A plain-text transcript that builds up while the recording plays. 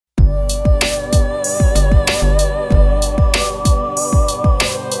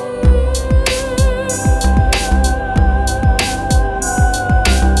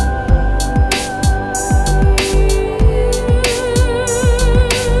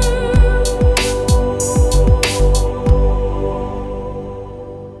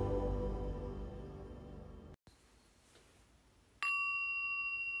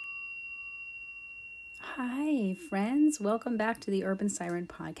Welcome back to the Urban Siren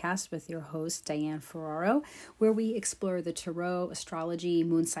Podcast with your host, Diane Ferraro, where we explore the tarot, astrology,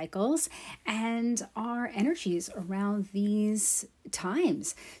 moon cycles, and our energies around these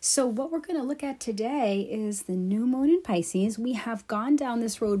times. So what we're going to look at today is the new moon in Pisces. We have gone down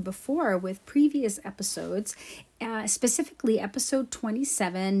this road before with previous episodes, specifically episode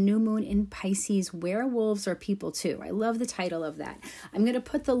 27, New Moon in Pisces, Werewolves Are People Too. I love the title of that. I'm going to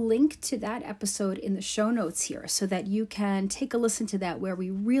put the link to that episode in the show notes here so that you can take a listen to that, where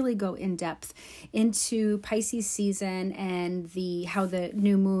we really go in depth into Pisces season and how the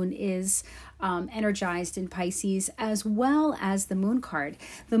new moon is energized in Pisces, as well as the moon card.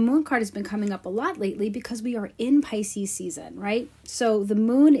 The moon card has been coming up a lot lately because we are in Pisces season, right? So the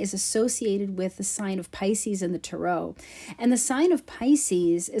moon is associated with the sign of Pisces in the tarot. And the sign of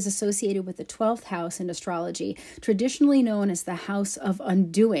Pisces is associated with the 12th house in astrology, traditionally known as the house of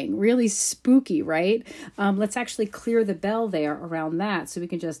undoing. Really spooky, right? Let's actually clear the bell there around that so we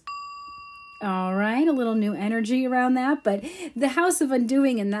can just... All right, a little new energy around that. But the house of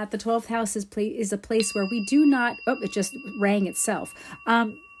undoing, and that the 12th house is a place where we do not... Oh, it just rang itself.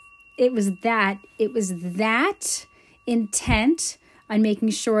 It was that intent on making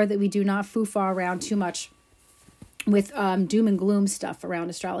sure that we do not foo-fa around too much with doom and gloom stuff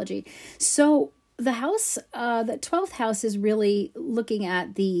around astrology. So the 12th house is really looking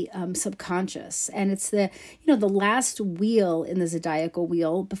at the subconscious, and it's the last wheel in the zodiacal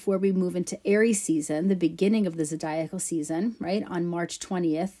wheel before we move into Aries season, the beginning of the zodiacal season, right? On March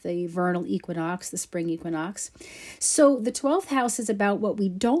 20th, the vernal equinox, the spring equinox. So the 12th house is about what we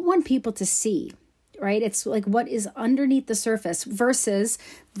don't want people to see, right? It's like what is underneath the surface versus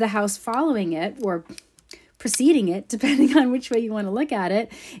the house following it, or preceding it, depending on which way you want to look at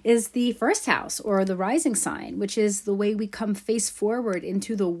it, is the first house, or the rising sign, which is the way we come face forward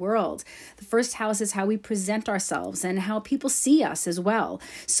into the world. The first house is how we present ourselves and how people see us as well.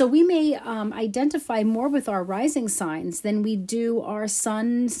 So we may identify more with our rising signs than we do our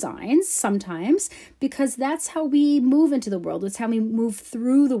sun signs sometimes, because that's how we move into the world. It's how we move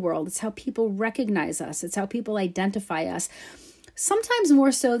through the world. It's how people recognize us. It's how people identify us. Sometimes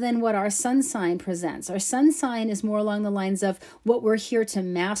more so than what our sun sign presents. Our sun sign is more along the lines of what we're here to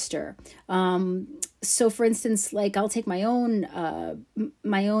master. So for instance, like I'll take my own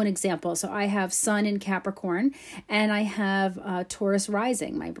example. So I have sun in Capricorn, and I have Taurus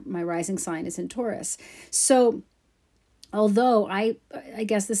rising. My rising sign is in Taurus. So although I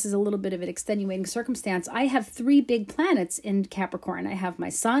guess this is a little bit of an extenuating circumstance, I have 3 big planets in Capricorn. I have my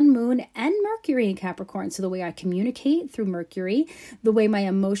sun, moon, and Mercury in Capricorn. So the way I communicate through Mercury, the way my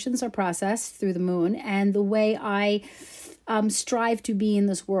emotions are processed through the moon, and the way I strive to be in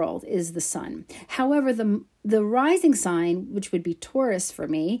this world is the sun. However, the rising sign, which would be Taurus for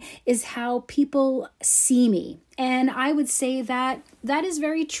me, is how people see me. And I would say that is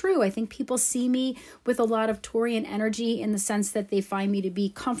very true. I think people see me with a lot of Taurian energy, in the sense that they find me to be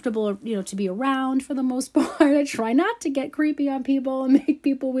comfortable, to be around for the most part. I try not to get creepy on people and make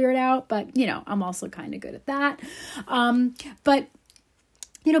people weird out, but, I'm also kind of good at that. But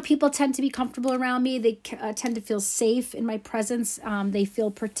people tend to be comfortable around me. They tend to feel safe in my presence. They feel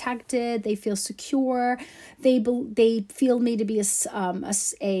protected. They feel secure. They feel me to be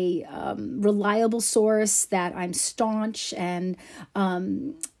a reliable source, that I'm staunch and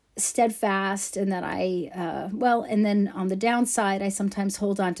steadfast, and that and then on the downside, I sometimes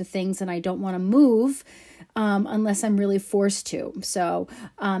hold on to things and I don't want to move unless I'm really forced to. So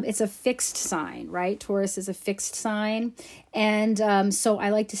it's a fixed sign, right? Taurus is a fixed sign. And so I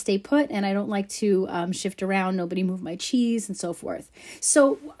like to stay put, and I don't like to shift around, nobody move my cheese, and so forth.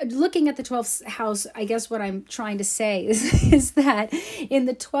 So looking at the 12th house, I guess what I'm trying to say is that in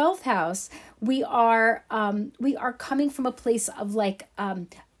the 12th house, we are coming from a place of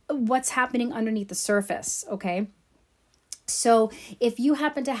what's happening underneath the surface, okay? So if you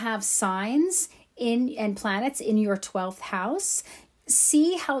happen to have signs and planets in your 12th house,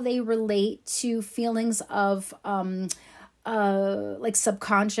 see how they relate to feelings of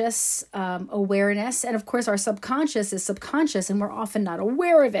subconscious awareness. And of course, our subconscious is subconscious, and we're often not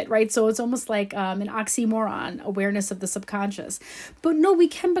aware of it, right? So it's almost like an oxymoron, awareness of the subconscious. But no, we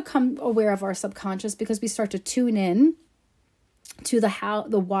can become aware of our subconscious because we start to tune in to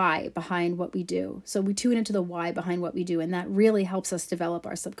the why behind what we do. So we tune into the why behind what we do, and that really helps us develop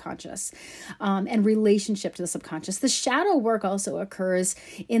our subconscious and relationship to the subconscious. The shadow work also occurs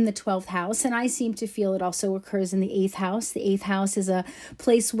in the 12th house, and I seem to feel it also occurs in the 8th house. The 8th house is a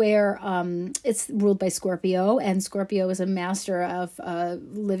place where it's ruled by Scorpio, and Scorpio is a master of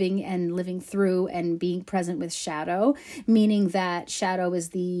living through and being present with shadow, meaning that shadow is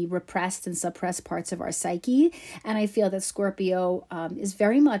the repressed and suppressed parts of our psyche. And I feel that Scorpio is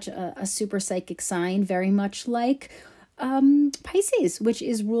very much a super psychic sign, very much like Pisces, which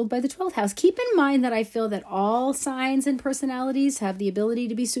is ruled by the 12th house. Keep in mind that I feel that all signs and personalities have the ability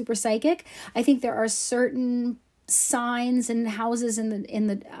to be super psychic. I think there are certain signs and houses in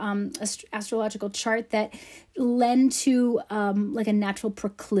the astrological chart that lend to like a natural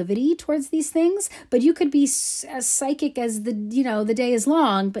proclivity towards these things, but you could be as psychic as the day is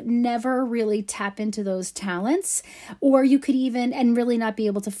long, but never really tap into those talents, or you could even and really not be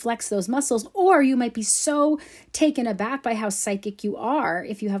able to flex those muscles, or you might be so taken aback by how psychic you are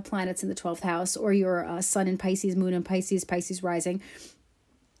if you have planets in the 12th house, or your sun in Pisces, moon in Pisces, Pisces rising,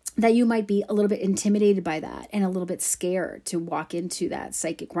 that you might be a little bit intimidated by that and a little bit scared to walk into that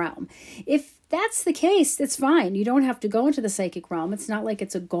psychic realm. If that's the case, it's fine. You don't have to go into the psychic realm. It's not like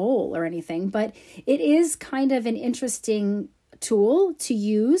it's a goal or anything, but it is kind of an interesting tool to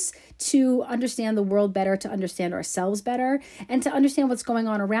use to understand the world better, to understand ourselves better, and to understand what's going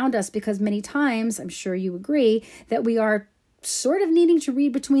on around us, because many times, I'm sure you agree, that we are sort of needing to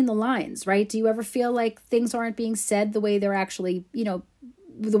read between the lines, right? Do you ever feel like things aren't being said the way they're actually,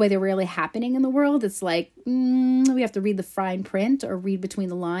 the way they're really happening in the world? It's like we have to read the fine print, or read between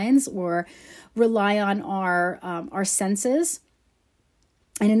the lines, or rely on our senses,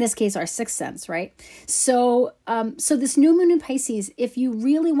 and in this case, our sixth sense, right? So this new moon in Pisces, if you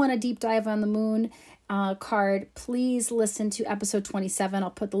really want a deep dive on the moon card, please listen to episode 27.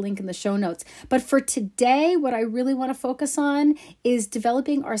 I'll put the link in the show notes. But for today, what I really want to focus on is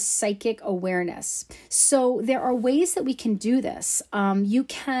developing our psychic awareness. So there are ways that we can do this. You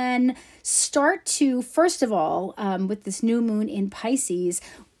can start to, first of all, with this new moon in Pisces,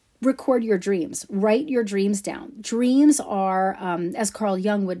 record your dreams. Write your dreams down. Dreams are, as Carl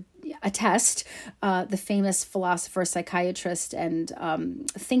Jung would attest, the famous philosopher, psychiatrist, and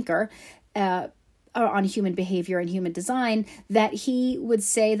thinker, on human behavior and human design, that he would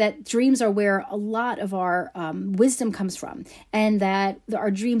say that dreams are where a lot of our wisdom comes from, and that our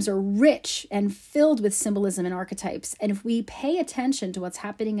dreams are rich and filled with symbolism and archetypes. And if we pay attention to what's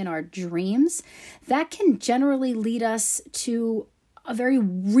happening in our dreams, that can generally lead us to a very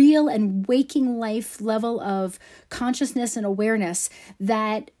real and waking life level of consciousness and awareness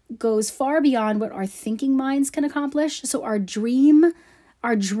that goes far beyond what our thinking minds can accomplish. So our dreaming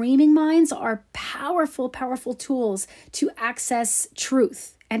minds are powerful, powerful tools to access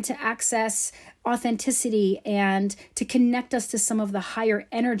truth and to access authenticity and to connect us to some of the higher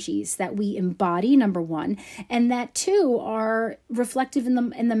energies that we embody, number one, and that too are reflective in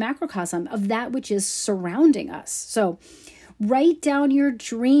the macrocosm of that which is surrounding us. So write down your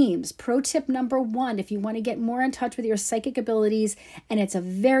dreams. Pro tip number one, if you want to get more in touch with your psychic abilities, and it's a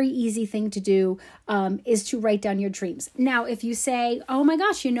very easy thing to do, is to write down your dreams. Now, if you say, oh my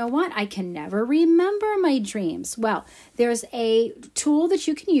gosh, you know what? I can never remember my dreams. Well, there's a tool that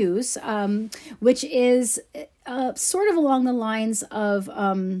you can use, which is sort of along the lines of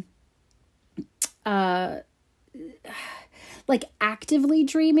like actively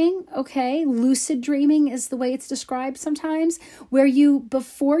dreaming, okay? Lucid dreaming is the way it's described sometimes, where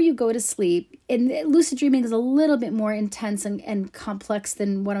before you go to sleep, and lucid dreaming is a little bit more intense and complex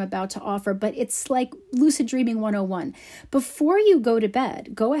than what I'm about to offer, but it's like lucid dreaming 101. Before you go to bed,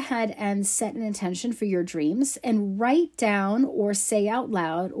 go ahead and set an intention for your dreams and write down or say out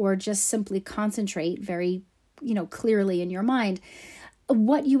loud, or just simply concentrate very, clearly in your mind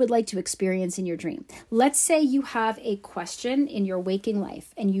what you would like to experience in your dream. Let's say you have a question in your waking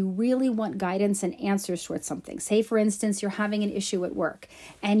life and you really want guidance and answers towards something. Say, for instance, you're having an issue at work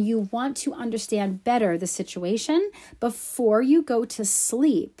and you want to understand better the situation before you go to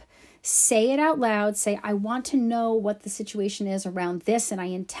sleep. Say it out loud. Say, I want to know what the situation is around this, and I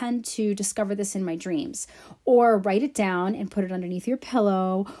intend to discover this in my dreams. Or write it down and put it underneath your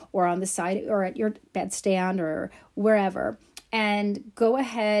pillow, or on the side, or at your bedstand, or wherever. And go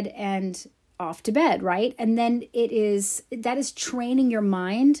ahead and off to bed, right? And then that is training your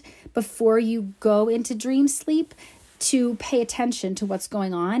mind before you go into dream sleep to pay attention to what's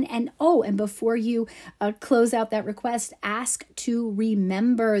going on. And before you close out that request, ask to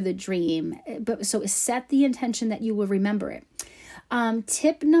remember the dream. So set the intention that you will remember it.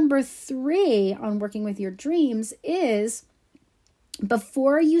 Tip number 3 on working with your dreams is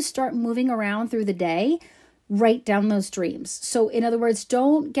before you start moving around through the day, write down those dreams. So in other words,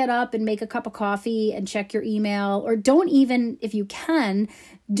 don't get up and make a cup of coffee and check your email, or don't even, if you can,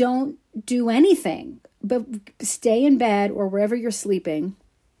 don't do anything, but stay in bed or wherever you're sleeping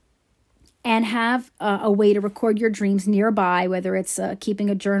and have a way to record your dreams nearby, whether it's keeping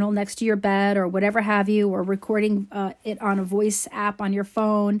a journal next to your bed or whatever have you, or recording it on a voice app on your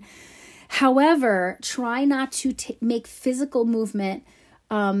phone. However, try not to make physical movement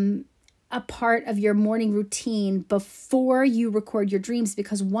a part of your morning routine before you record your dreams,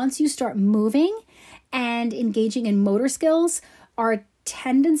 because once you start moving and engaging in motor skills, our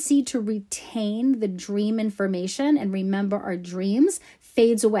tendency to retain the dream information and remember our dreams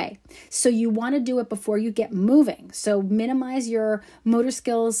fades away. So you want to do it before you get moving. So minimize your motor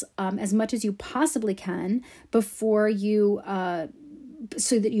skills as much as you possibly can before you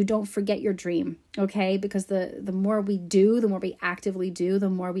so that you don't forget your dream, okay? Because the more we do, the more we actively do, the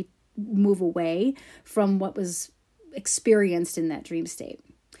more we move away from what was experienced in that dream state.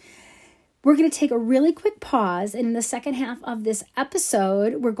 We're going to take a really quick pause, and in the second half of this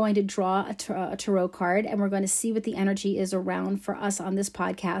episode, we're going to draw a tarot card, and we're going to see what the energy is around for us on this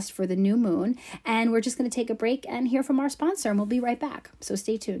podcast for the new moon. And we're just going to take a break and hear from our sponsor, and we'll be right back. So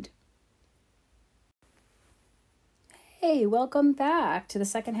stay tuned. Hey, welcome back to the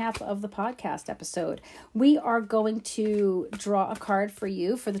second half of the podcast episode. We are going to draw a card for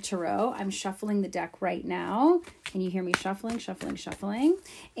you for the tarot. I'm shuffling the deck right now. Can you hear me shuffling?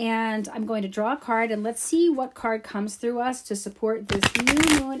 And I'm going to draw a card, and let's see what card comes through us to support this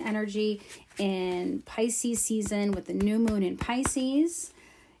new moon energy in Pisces season with the new moon in Pisces.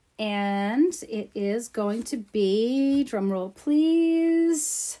 And it is going to be, drumroll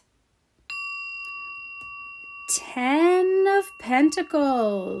please, 10 of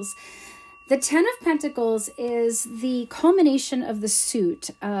Pentacles. The 10 of Pentacles is the culmination of the suit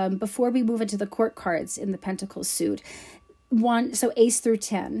before we move into the court cards in the Pentacles suit. So ace through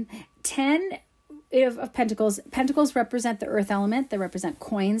 10. 10 of Pentacles. Pentacles represent the earth element. They represent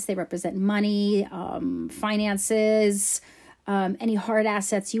coins. They represent money, finances, any hard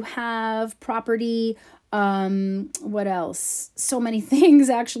assets you have, property. What else? So many things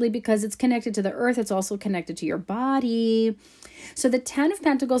actually, because it's connected to the earth. It's also connected to your body. So the 10 of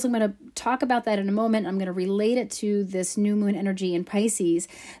Pentacles, I'm going to talk about that in a moment. I'm going to relate it to this new moon energy in Pisces.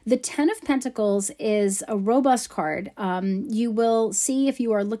 The 10 of Pentacles is a robust card. You will see if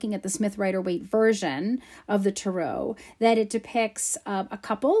you are looking at the Smith-Rider-Waite version of the tarot that it depicts a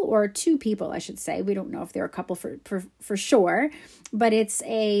couple, or two people, I should say. We don't know if they're a couple for sure, but it's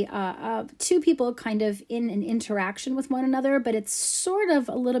two people kind of in an interaction with one another, but it's sort of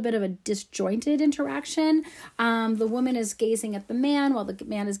a little bit of a disjointed interaction. The woman is gazing at the man while the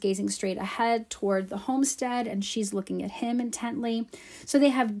man is gazing straight ahead toward the homestead, and she's looking at him intently. So they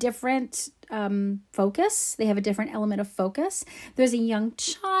have different focus. They have a different element of focus. There's a young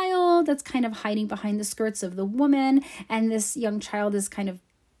child that's kind of hiding behind the skirts of the woman, and this young child is kind of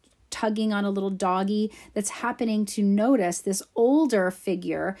tugging on a little doggy that's happening to notice this older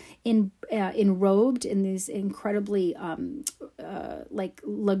figure enrobed in these incredibly like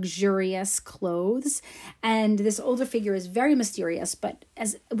luxurious clothes. And this older figure is very mysterious, but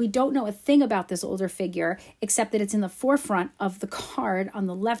as we don't know a thing about this older figure except that it's in the forefront of the card on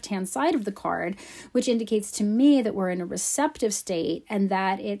the left-hand side of the card, which indicates to me that we're in a receptive state, and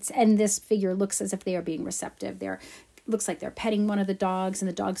that and this figure looks as if they are being receptive. Looks like they're petting one of the dogs, and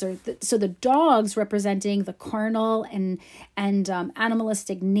the dogs are so the dogs representing the carnal and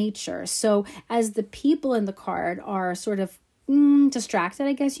animalistic nature. So as the people in the card are sort of distracted,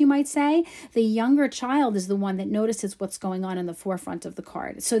 I guess you might say, the younger child is the one that notices what's going on in the forefront of the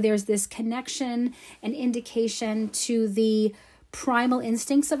card. So there's this connection and indication to the primal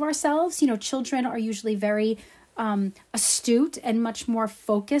instincts of ourselves. Children are usually very astute and much more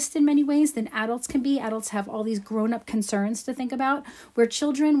focused in many ways than adults can be. Adults have all these grown-up concerns to think about, where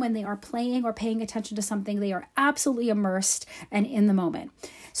children, when they are playing or paying attention to something, they are absolutely immersed and in the moment.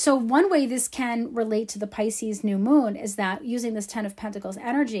 So one way this can relate to the Pisces new moon is that using this 10 of Pentacles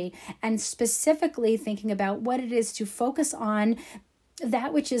energy and specifically thinking about what it is to focus on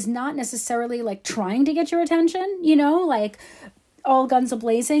that which is not necessarily like trying to get your attention, like all guns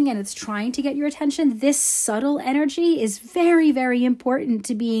a-blazing and it's trying to get your attention. This subtle energy is very, very important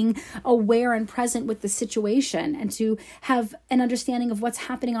to being aware and present with the situation, and to have an understanding of what's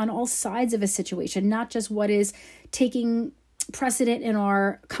happening on all sides of a situation, not just what is taking precedent in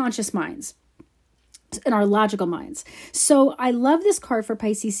our conscious minds. in our logical minds. So I love this card for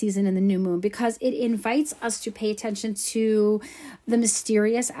Pisces season and the new moon because it invites us to pay attention to the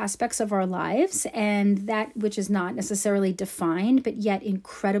mysterious aspects of our lives and that which is not necessarily defined, but yet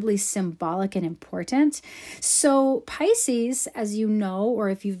incredibly symbolic and important. So Pisces, as you know, or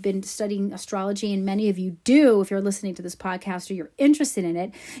if you've been studying astrology, and many of you do, if you're listening to this podcast or you're interested in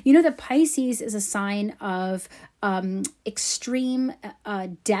it, you know that Pisces is a sign of extreme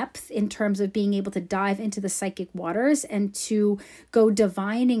depth in terms of being able to dive into the psychic waters and to go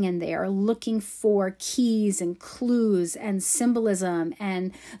divining in there, looking for keys and clues and symbolism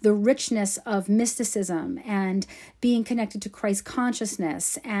and the richness of mysticism and being connected to Christ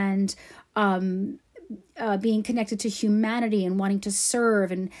consciousness and being connected to humanity and wanting to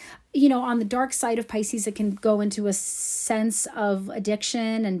serve. And, you know, on the dark side of Pisces, it can go into a sense of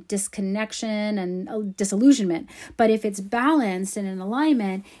addiction and disconnection and disillusionment. But if it's balanced and in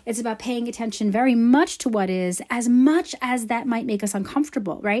alignment, it's about paying attention very much to what is, as much as that might make us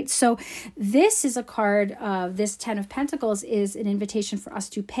uncomfortable, right? So this is a card, this 10 of Pentacles is an invitation for us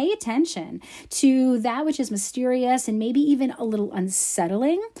to pay attention to that which is mysterious and maybe even a little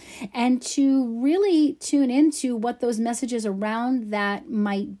unsettling, and to really tune into what those messages around that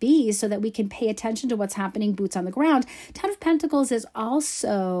might be, so that we can pay attention to what's happening boots on the ground. 10 of Pentacles is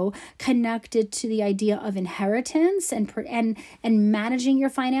also connected to the idea of inheritance and managing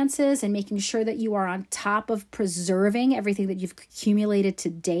your finances and making sure that you are on top of preserving everything that you've accumulated to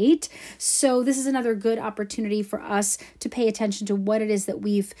date. So this is another good opportunity for us to pay attention to what it is that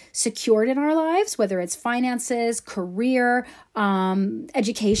we've secured in our lives, whether it's finances, career,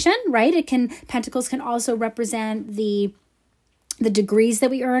 education, right? Pentacles can also represent the degrees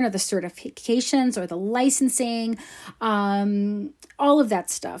that we earn, or the certifications, or the licensing, all of that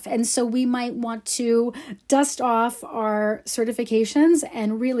stuff. And so we might want to dust off our certifications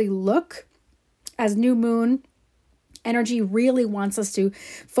and really look, as new moon energy really wants us to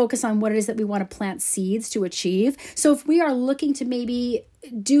focus on what it is that we want to plant seeds to achieve. So if we are looking to maybe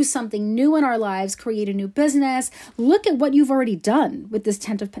do something new in our lives, create a new business, look at what you've already done with this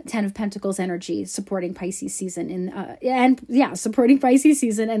 10 of Pentacles energy supporting Pisces season supporting Pisces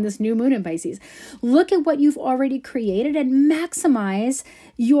season and this new moon in Pisces. Look at what you've already created and maximize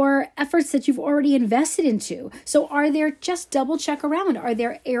your efforts that you've already invested into. So are there, just double check around, are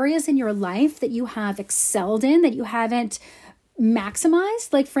there areas in your life that you have excelled in that you haven't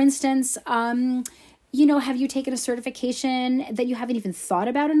maximized? Like, for instance, have you taken a certification that you haven't even thought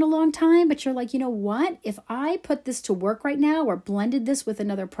about in a long time, but you're like, you know what, if I put this to work right now or blended this with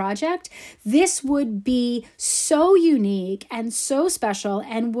another project, this would be so unique and so special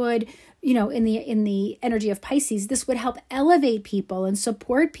and would, in the energy of Pisces, this would help elevate people and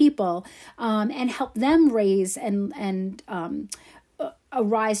support people and help them raise and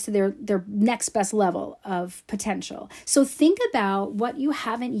rise to their next best level of potential. So think about what you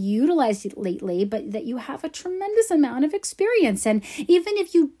haven't utilized lately, but that you have a tremendous amount of experience. And even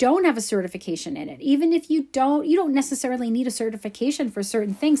if you don't have a certification in it, even if you don't necessarily need a certification for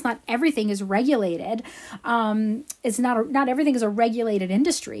certain things. Not everything is regulated. It's not everything is a regulated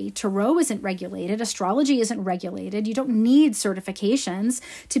industry. Tarot isn't regulated. Astrology isn't regulated. You don't need certifications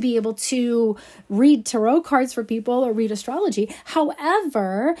to be able to read tarot cards for people or read astrology. However,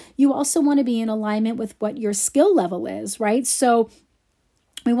 you also want to be in alignment with what your skill level is, right? So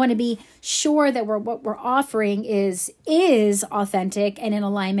we want to be sure that what we're offering is authentic and in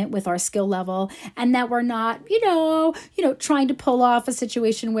alignment with our skill level, and that we're not, trying to pull off a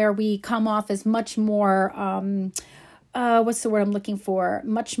situation where we come off as much more, what's the word I'm looking for?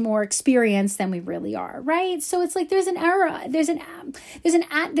 Much more experienced than we really are, right? So it's like there's an error. There's an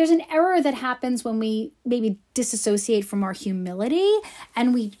error that happens when we maybe disassociate from our humility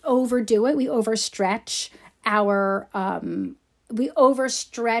and we overdo it. We overstretch our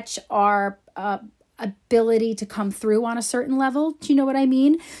ability to come through on a certain level. Do you know what I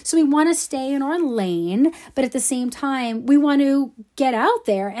mean? So we want to stay in our lane, but at the same time, we want to get out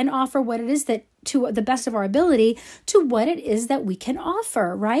there and offer what it is that, to the best of our ability, to what it is that we can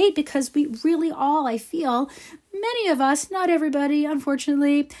offer, right? Because we really all, I feel, many of us, not everybody,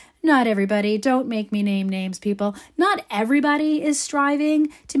 unfortunately, not everybody, don't make me name names, people. Not everybody is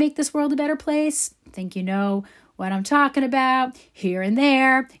striving to make this world a better place. I think you know what I'm talking about, here and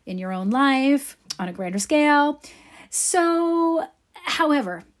there in your own life on a grander scale. So,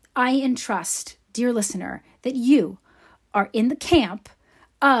 however, I entrust, dear listener, that you are in the camp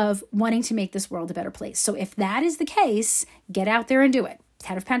of wanting to make this world a better place. So if that is the case, get out there and do it.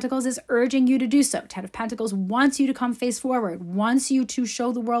 10 of Pentacles is urging you to do so. 10 of Pentacles wants you to come face forward, wants you to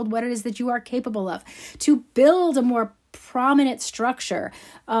show the world what it is that you are capable of, to build a more prominent structure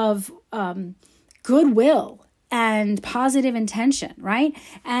of goodwill and positive intention, right?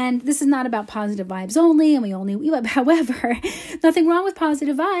 And this is not about positive vibes only, however, nothing wrong with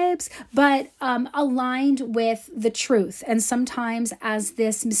positive vibes, but aligned with the truth. And sometimes, as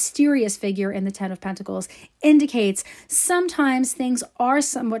this mysterious figure in the Ten of Pentacles indicates, sometimes things are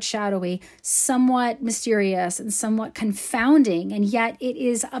somewhat shadowy, somewhat mysterious, and somewhat confounding. And yet it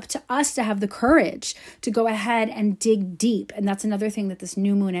is up to us to have the courage to go ahead and dig deep. And that's another thing that this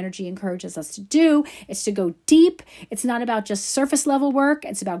new moon energy encourages us to do, is to go deep. It's not about just surface level work.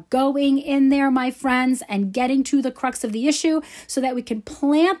 It's about going in there, my friends, and getting to the crux of the issue so that we can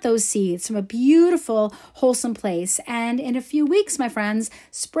plant those seeds from a beautiful, wholesome place. And in a few weeks, my friends,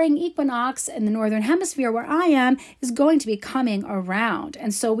 spring equinox in the Northern Hemisphere where I am is going to be coming around.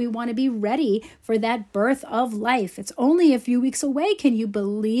 And so we want to be ready for that birth of life. It's only a few weeks away. Can you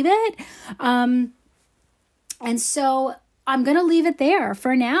believe it? And so I'm going to leave it there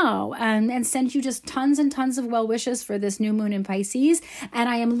for now, and send you just tons and tons of well wishes for this new moon in Pisces. And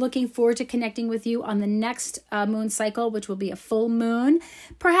I am looking forward to connecting with you on the next moon cycle, which will be a full moon,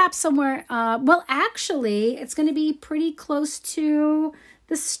 perhaps somewhere. Actually, it's going to be pretty close to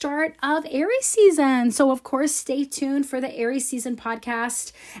the start of Aries season. So of course, stay tuned for the Aries season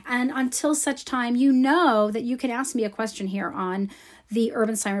podcast. And until such time, you know that you can ask me a question here on the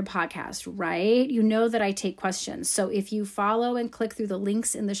Urban Siren podcast, right? You know that I take questions. So if you follow and click through the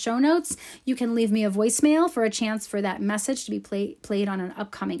links in the show notes, you can leave me a voicemail for a chance for that message to be played on an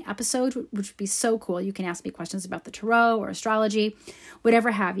upcoming episode, which would be so cool. You can ask me questions about the tarot or astrology,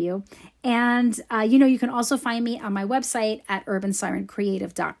 whatever have you. And, you can also find me on my website at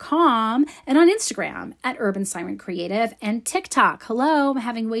urbansirencreative.com and on Instagram at urbansirencreative and TikTok. Hello, I'm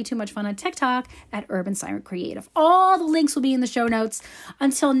having way too much fun on TikTok at Urban Siren Creative. All the links will be in the show notes.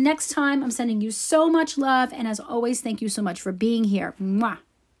 Until next time, I'm sending you so much love. And as always, thank you so much for being here. Mwah.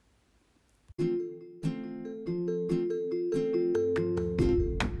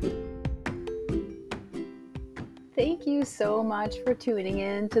 Thank you so much for tuning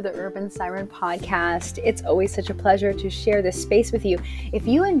in to the Urban Siren podcast. It's always such a pleasure to share this space with you. If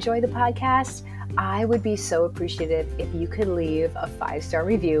you enjoy the podcast, I would be so appreciative if you could leave a 5-star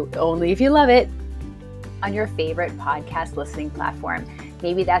review, only if you love it, on your favorite podcast listening platform.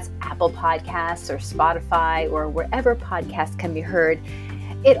 Maybe that's Apple Podcasts or Spotify or wherever podcasts can be heard.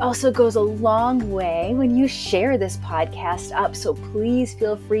 It also goes a long way when you share this podcast up. So please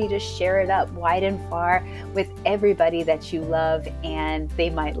feel free to share it up wide and far with everybody that you love, and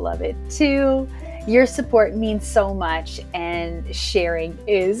they might love it too. Your support means so much, and sharing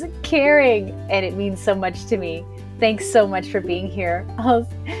is caring, and it means so much to me. Thanks so much for being here. I'll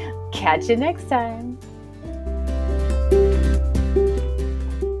catch you next time.